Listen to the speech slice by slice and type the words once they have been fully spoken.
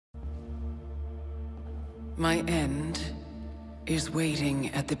My end is waiting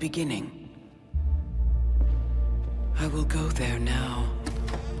at the beginning. I will go there now.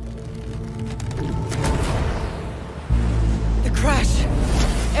 The crash!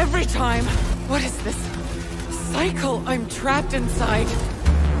 Every time! What is this cycle I'm trapped inside?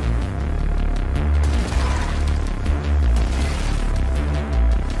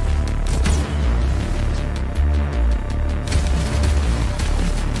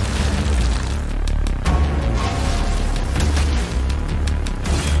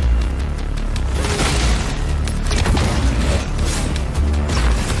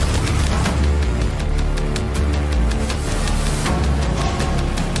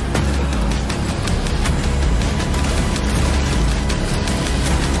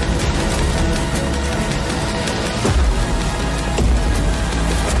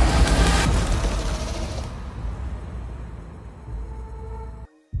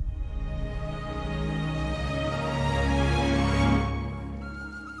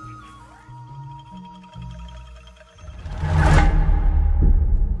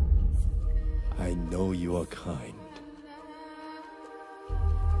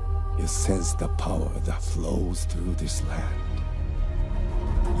 You sense the power that flows through this land.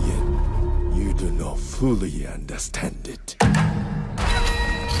 Yet, you do not fully understand it.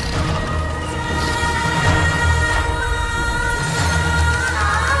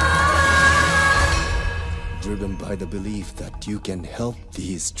 Driven by the belief that you can help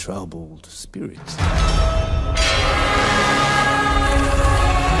these troubled spirits.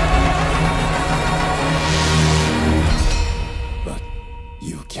 But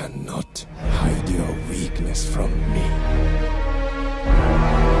you cannot hide your weakness from me.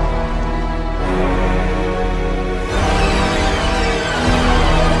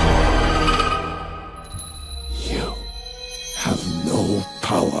 You have no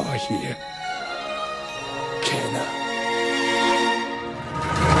power here.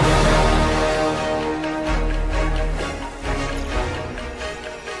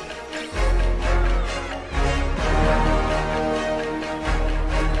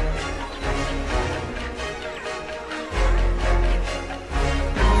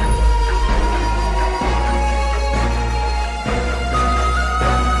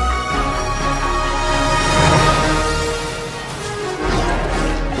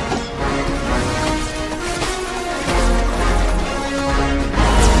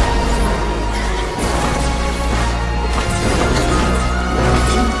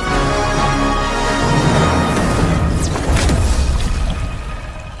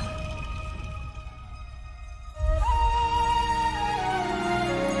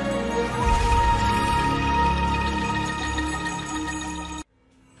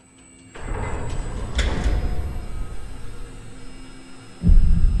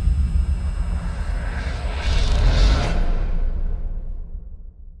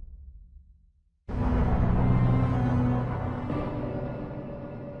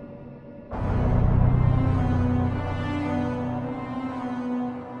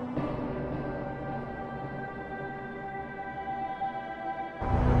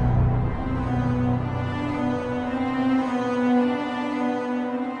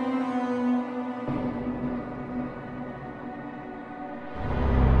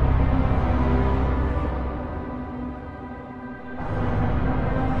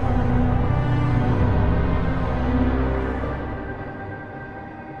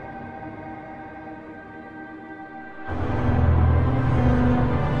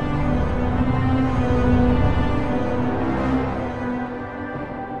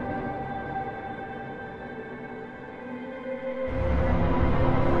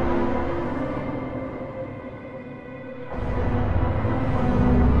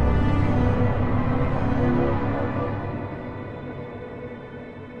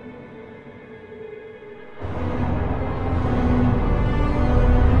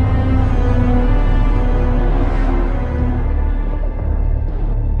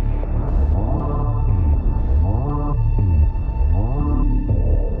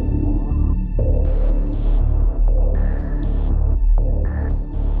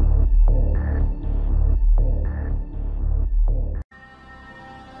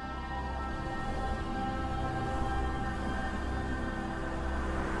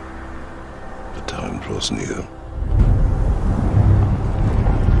 Near.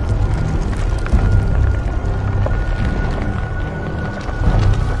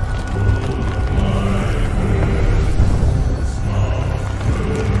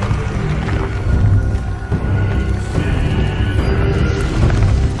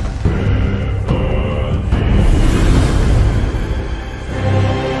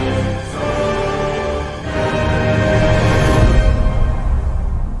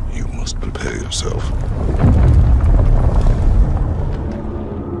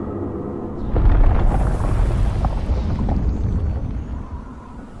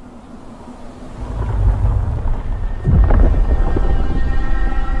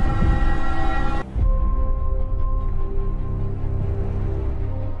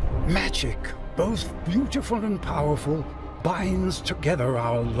 both beautiful and powerful, binds together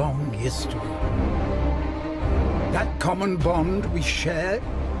our long history. That common bond we share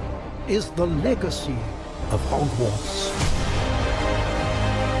is the legacy of Hogwarts.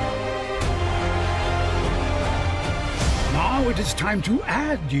 Now it is time to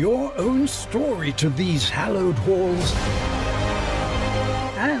add your own story to these hallowed halls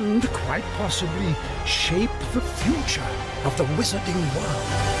and, quite possibly, shape the future of the wizarding world.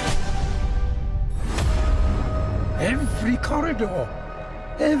 Every corridor,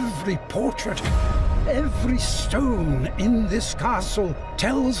 every portrait, every stone in this castle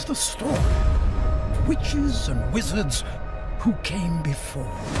tells the story of witches and wizards who came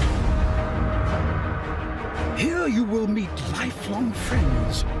before. Here you will meet lifelong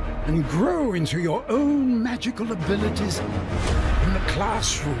friends and grow into your own magical abilities in the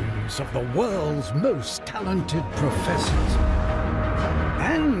classrooms of the world's most talented professors.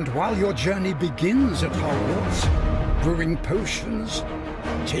 And while your journey begins at Hogwarts, brewing potions,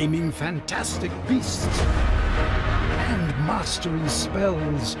 taming fantastic beasts, and mastering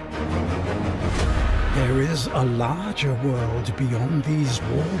spells, there is a larger world beyond these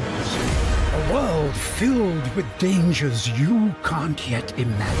walls. A world filled with dangers you can't yet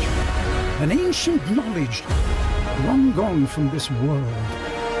imagine. An ancient knowledge long gone from this world.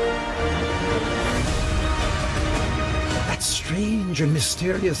 That strange and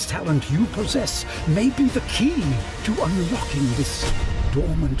mysterious talent you possess may be the key to unlocking this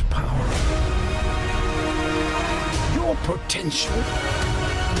dormant power. Your potential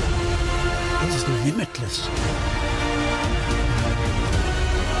is limitless.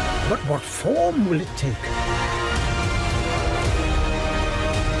 But what form will it take?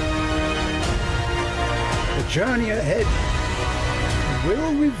 The journey ahead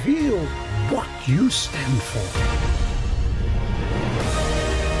will reveal what you stand for.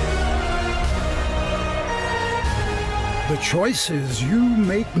 The choices you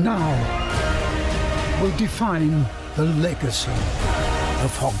make now will define the legacy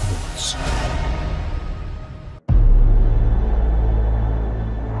of Hogwarts.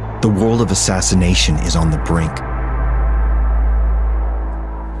 The world of assassination is on the brink.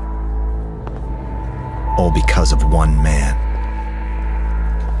 All because of one man.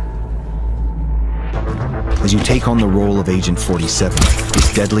 As you take on the role of Agent 47,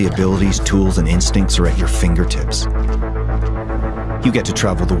 his deadly abilities, tools, and instincts are at your fingertips. You get to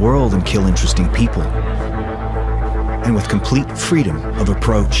travel the world and kill interesting people. And with complete freedom of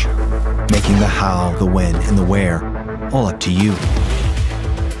approach, making the how, the when, and the where all up to you.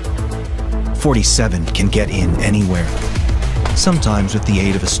 47 can get in anywhere, sometimes with the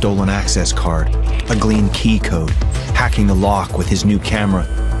aid of a stolen access card, a gleaned key code, hacking the lock with his new camera,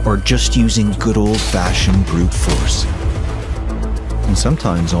 or just using good old-fashioned brute force. And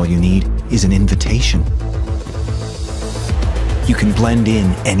sometimes all you need is an invitation. You can blend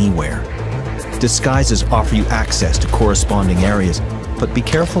in anywhere. Disguises offer you access to corresponding areas, but be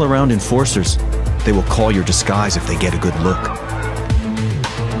careful around enforcers. They will call your disguise if they get a good look.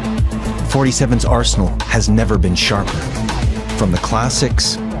 47's arsenal has never been sharper, from the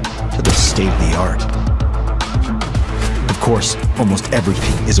classics to the state-of-the-art. Of course, almost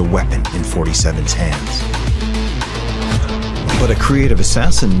everything is a weapon in 47's hands. But a creative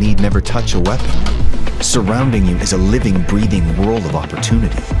assassin need never touch a weapon. Surrounding you is a living, breathing world of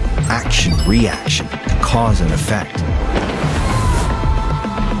opportunity. Action, reaction, cause and effect.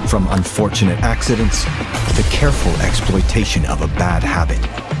 From unfortunate accidents to careful exploitation of a bad habit.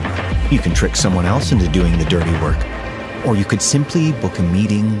 You can trick someone else into doing the dirty work, or you could simply book a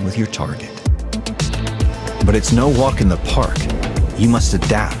meeting with your target. But it's no walk in the park. You must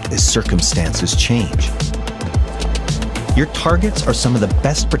adapt as circumstances change. Your targets are some of the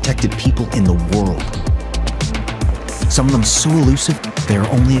best protected people in the world. Some of them so elusive, they are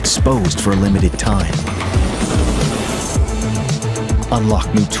only exposed for a limited time.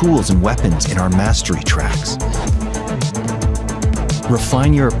 Unlock new tools and weapons in our mastery tracks.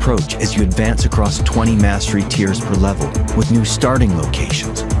 Refine your approach as you advance across 20 mastery tiers per level, with new starting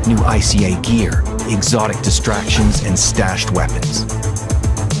locations, new ICA gear, exotic distractions, and stashed weapons.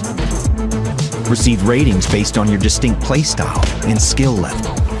 Receive ratings based on your distinct playstyle and skill level.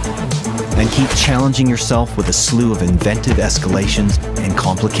 And keep challenging yourself with a slew of inventive escalations and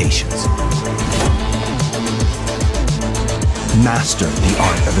complications. Master the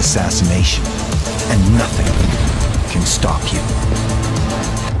art of assassination, and nothing can stop you.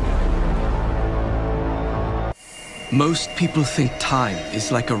 Most people think time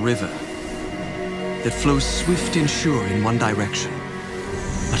is like a river that flows swift and sure in one direction.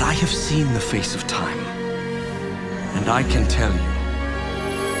 But I have seen the face of time, and I can tell you,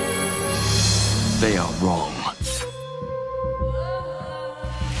 They are wrong.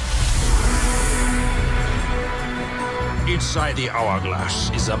 Inside the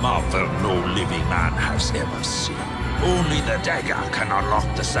hourglass is a marvel no living man has ever seen. Only the dagger can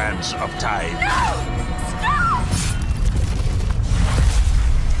unlock the sands of time. No! Stop!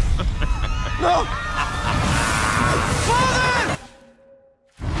 No! Father!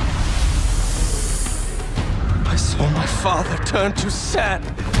 I saw my father turn to sand.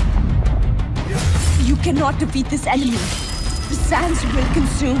 You cannot defeat this enemy. The sands will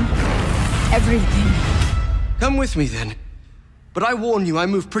consume everything. Come with me, then. But I warn you, I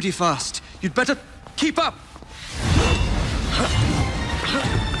move pretty fast. You'd better keep up!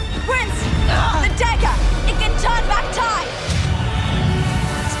 Prince! The dagger! It can turn back time!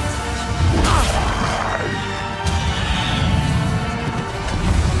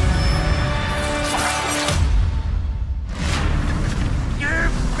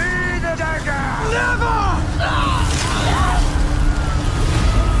 Give me the dagger! Never!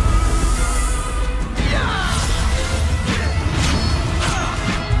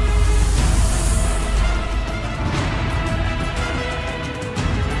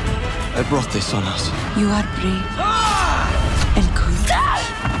 I brought this on us. You are brave and courage.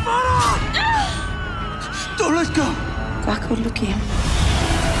 Don't let go! Odludzie.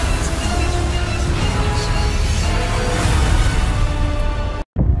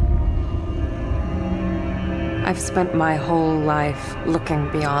 I've spent my whole life looking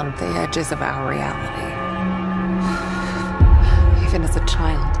beyond the edges of our reality. Even as a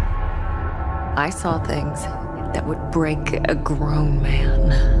child, I saw things that would break a grown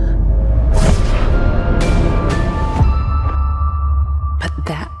man. But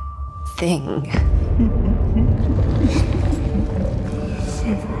that thing...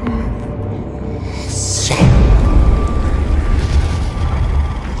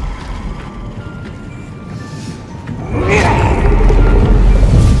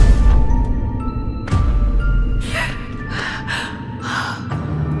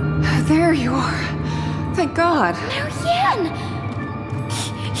 There you are. Thank God. Marianne!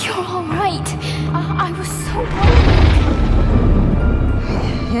 You're all right. I was so worried.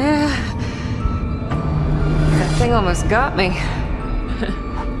 Yeah. That thing almost got me.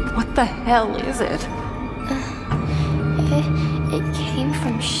 What the hell is it? It came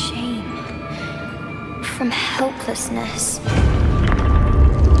from shame. From helplessness.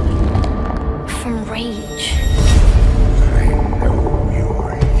 From rage. I know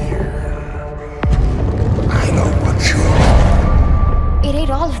you're here. I know what you're. It ate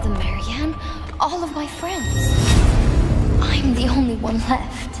all of them, Marianne. All of my friends. I'm the only one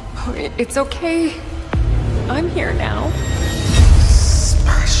left. Oh, it's okay. I'm here now.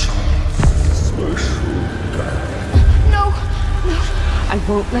 Special. No, no, I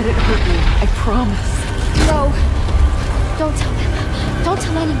won't let it hurt you. I promise. no. Don't tell them. Don't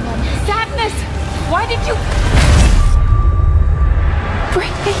tell anyone. Sadness! Why did you...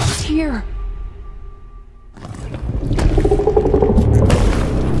 bring me here?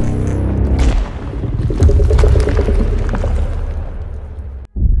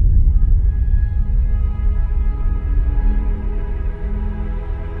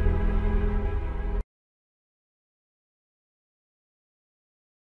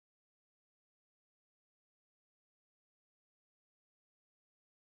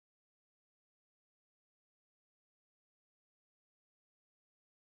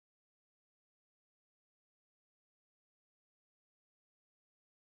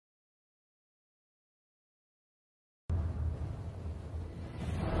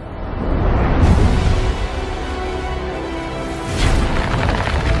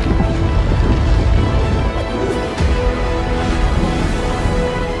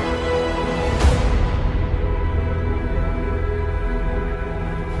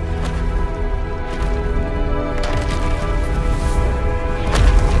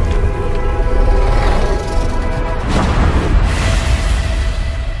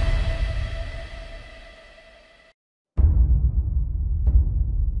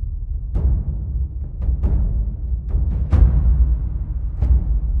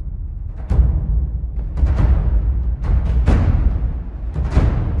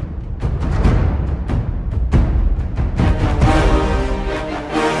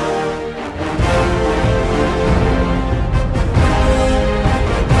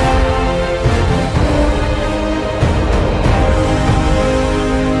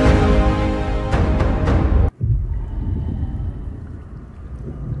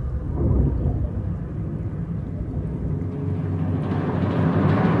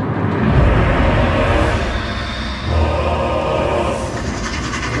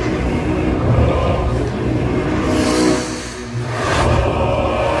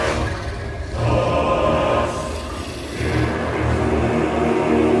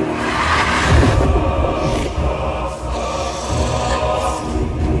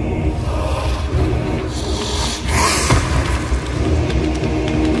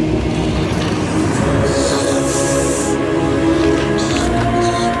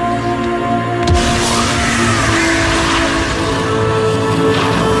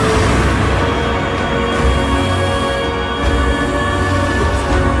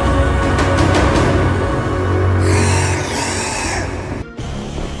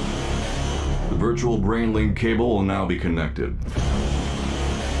 brain link cable will now be connected.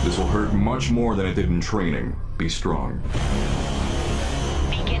 This will hurt much more than it did in training. Be strong.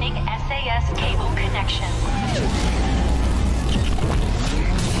 Beginning SAS cable connection.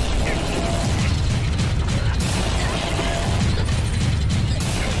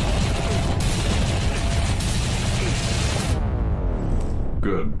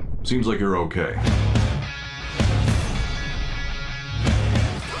 Good. Seems like you're okay.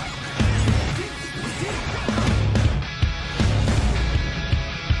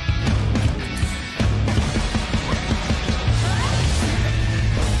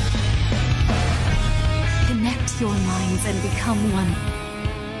 Connect your minds and become one.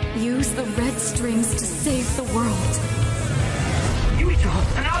 Use the red strings to save the world.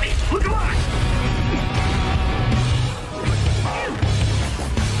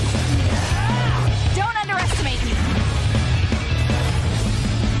 Don't underestimate me.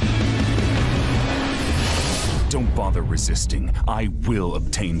 Don't bother resisting. I will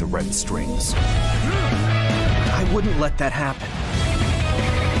obtain the red strings. I wouldn't let that happen.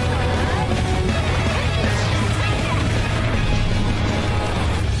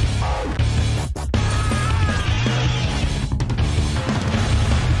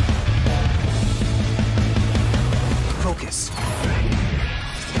 Focus.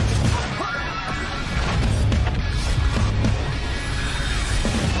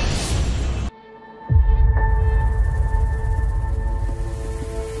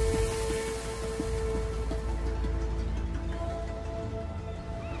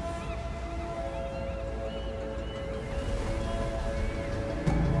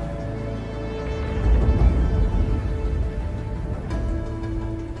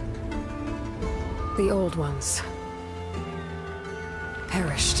 The old ones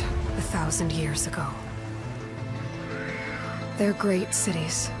perished 1,000 years ago. Their great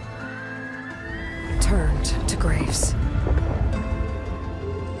cities turned to graves.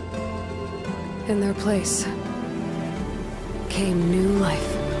 In their place came new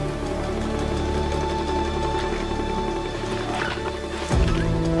life.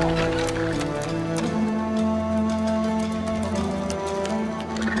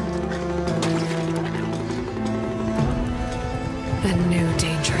 And new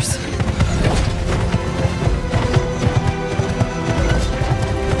dangers.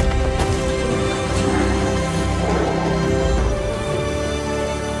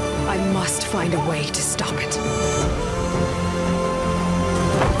 I must find a way to stop it.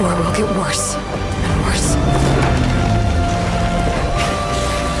 Or it will get worse and worse.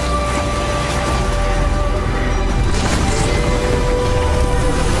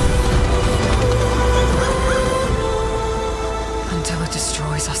 Until it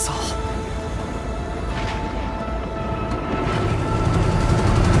destroys us all.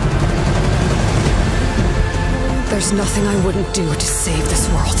 There's nothing I wouldn't do to save this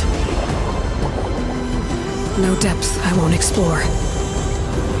world. No depth I won't explore.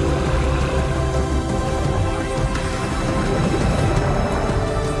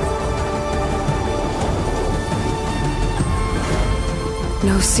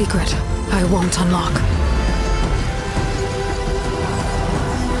 No secret I won't unlock.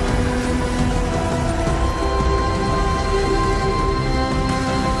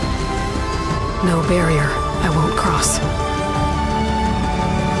 No barrier I won't cross.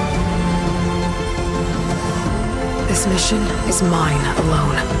 This mission is mine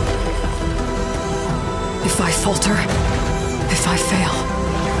alone. If I falter, if I fail,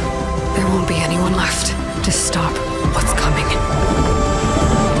 there won't be anyone left to stop what's coming.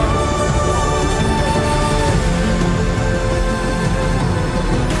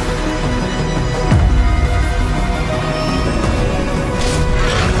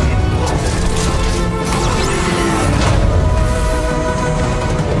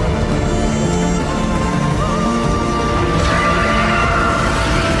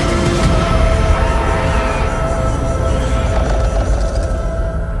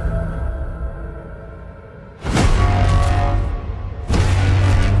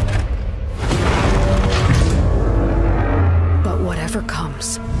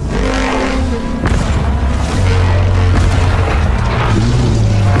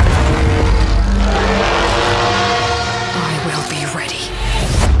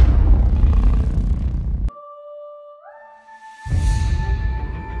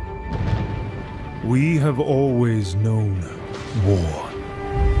 We have always known war.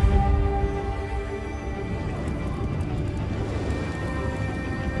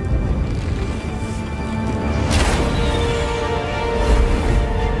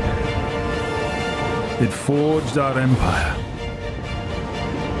 It forged our empire.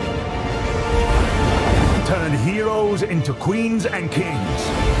 turn heroes into queens and kings,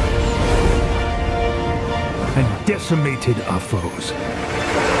 and decimated our foes.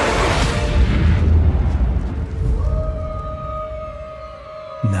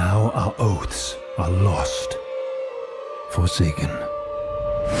 Now our oaths are lost, forsaken.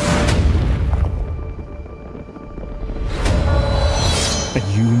 And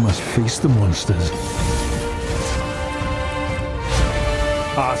you must face the monsters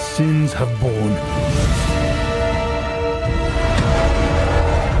our sins have borne.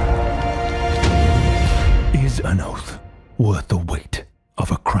 Is an oath worth the weight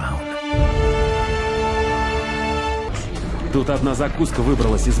of a crown? Тут одна закуска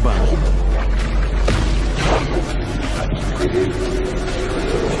выбралась из банки.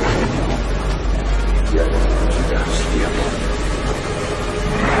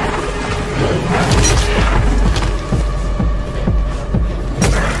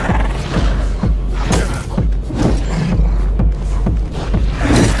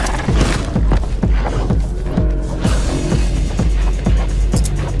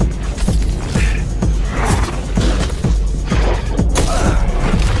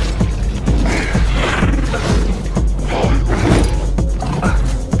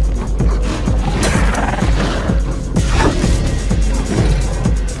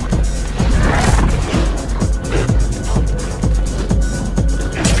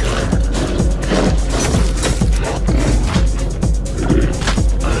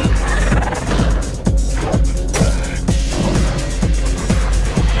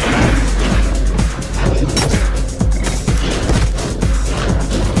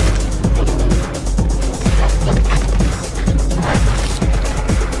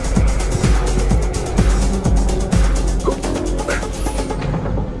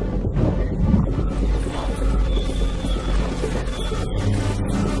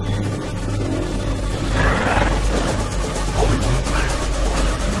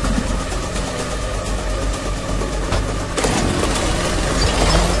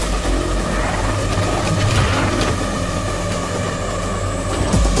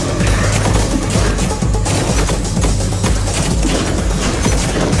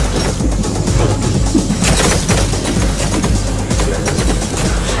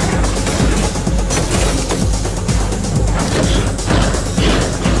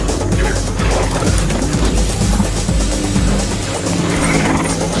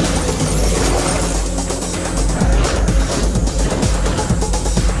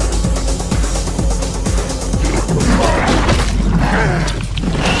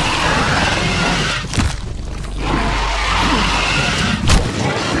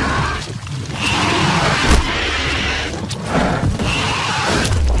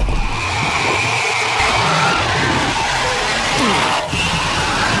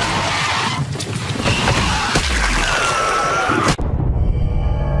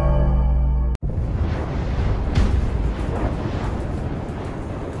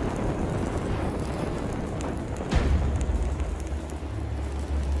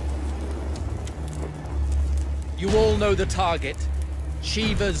 You all know the target.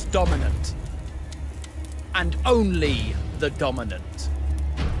 Shiva's dominant. And only the dominant.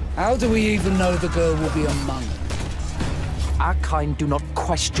 How do we even know the girl will be among us? Our kind do not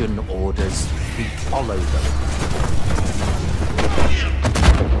question orders, we follow them.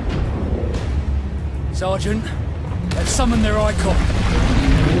 Sergeant, they've summoned their icon.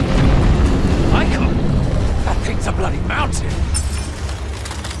 Icon? That thing's a bloody mountain.